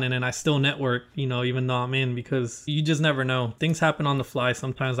around, and then I still network, you know, even though I'm in, because you just never know. Things happen on the fly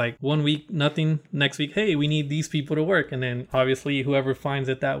sometimes. Like one week nothing, next week, hey, we need these people to work, and then obviously whoever finds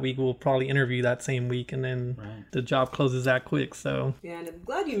it that week will probably interview that same week, and then the job closes that quick. So yeah, and I'm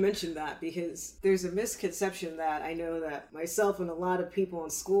glad you mentioned that, because there's a misconception that I know that myself and a lot of people in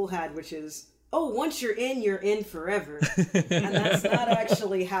school had, which is, oh, once you're in forever. And that's not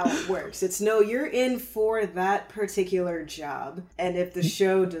actually how it works. It's no, you're in for that particular job. And if the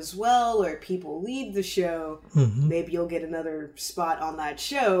show does well, or people leave the show, maybe you'll get another spot on that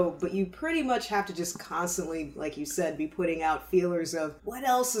show. But you pretty much have to just constantly, like you said, be putting out feelers of what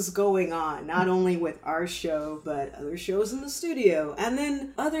else is going on. Not only with our show, but other shows in the studio. And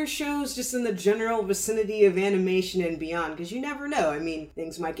then other shows just in the general vicinity of animation and beyond. Because you never know. I mean,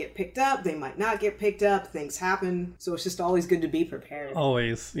 things might get picked up. They might not get picked up, things happen, so it's just always good to be prepared.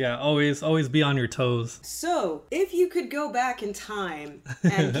 Always be on your toes. So if you could go back in time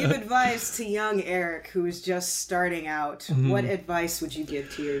and give advice to young Erik, who is just starting out, what advice would you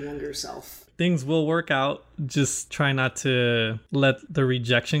give to your younger self? things will work out. Just try not to let the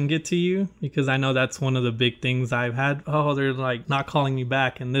rejection get to you, because I know that's one of the big things I've had. Oh, they're like not calling me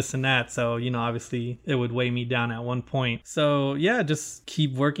back and this and that. So, you know, obviously it would weigh me down at one point. So yeah, just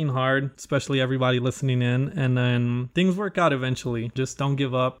keep working hard, especially everybody listening in, and then things work out eventually. Just don't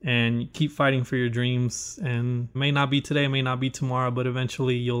give up and keep fighting for your dreams. And may not be today, may not be tomorrow, but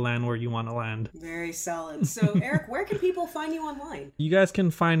eventually you'll land where you want to land. Very solid. So Erik, where can people find you online? You guys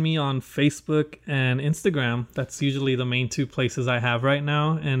can find me on Facebook and Instagram. That's usually the main two places I have right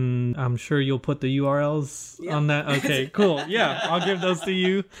now, and I'm sure you'll put the URLs on that. Okay, cool. Yeah, I'll give those to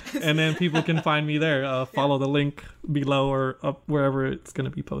you, and then people can find me there. Follow the link below or up wherever it's going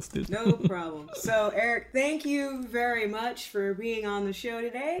to be posted. No problem. So Erik, thank you very much for being on the show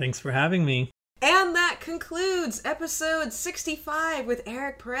today. Thanks for having me. And that concludes episode 65 with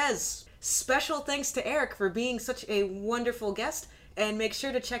Erik Perez. Special thanks to Erik for being such a wonderful guest, and make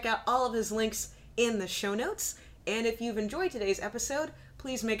sure to check out all of his links in the show notes. And if you've enjoyed today's episode,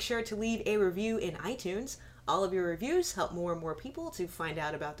 please make sure to leave a review in iTunes. All of your reviews help more and more people to find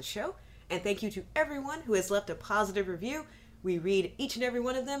out about the show. And thank you to everyone who has left a positive review. We read each and every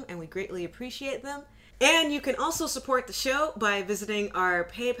one of them, and we greatly appreciate them. And you can also support the show by visiting our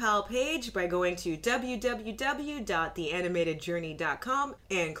PayPal page by going to www.theanimatedjourney.com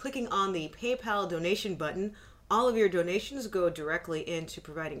and clicking on the PayPal donation button. All of your donations go directly into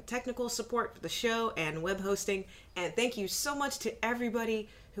providing technical support for the show and web hosting. And thank you so much to everybody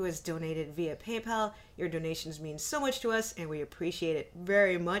who has donated via PayPal. Your donations mean so much to us, and we appreciate it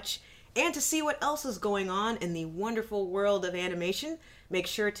very much. And to see what else is going on in the wonderful world of animation, make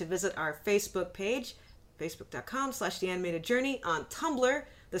sure to visit our Facebook page, facebook.com/theanimatedjourney. On Tumblr,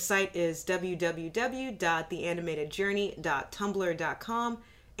 the site is www.theanimatedjourney.tumblr.com.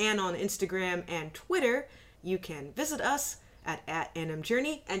 And on Instagram and Twitter, you can visit us at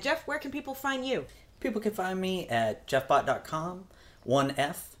 @animjourney. And Jeff, where can people find you? People can find me at jeffbot.com,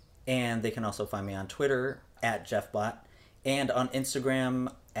 1F, and they can also find me on Twitter at jeffbot, and on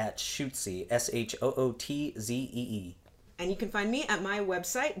Instagram at Shootzee, SHOOTZEE. And you can find me at my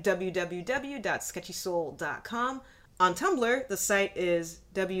website, www.sketchysoul.com. On Tumblr, the site is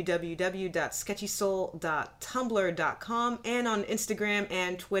www.sketchysoul.tumblr.com, and on Instagram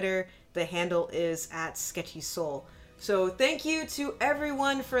and Twitter, the handle is @sketchysoul. So thank you to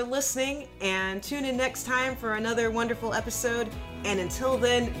everyone for listening, and tune in next time for another wonderful episode. And until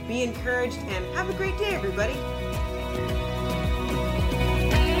then, be encouraged and have a great day, everybody.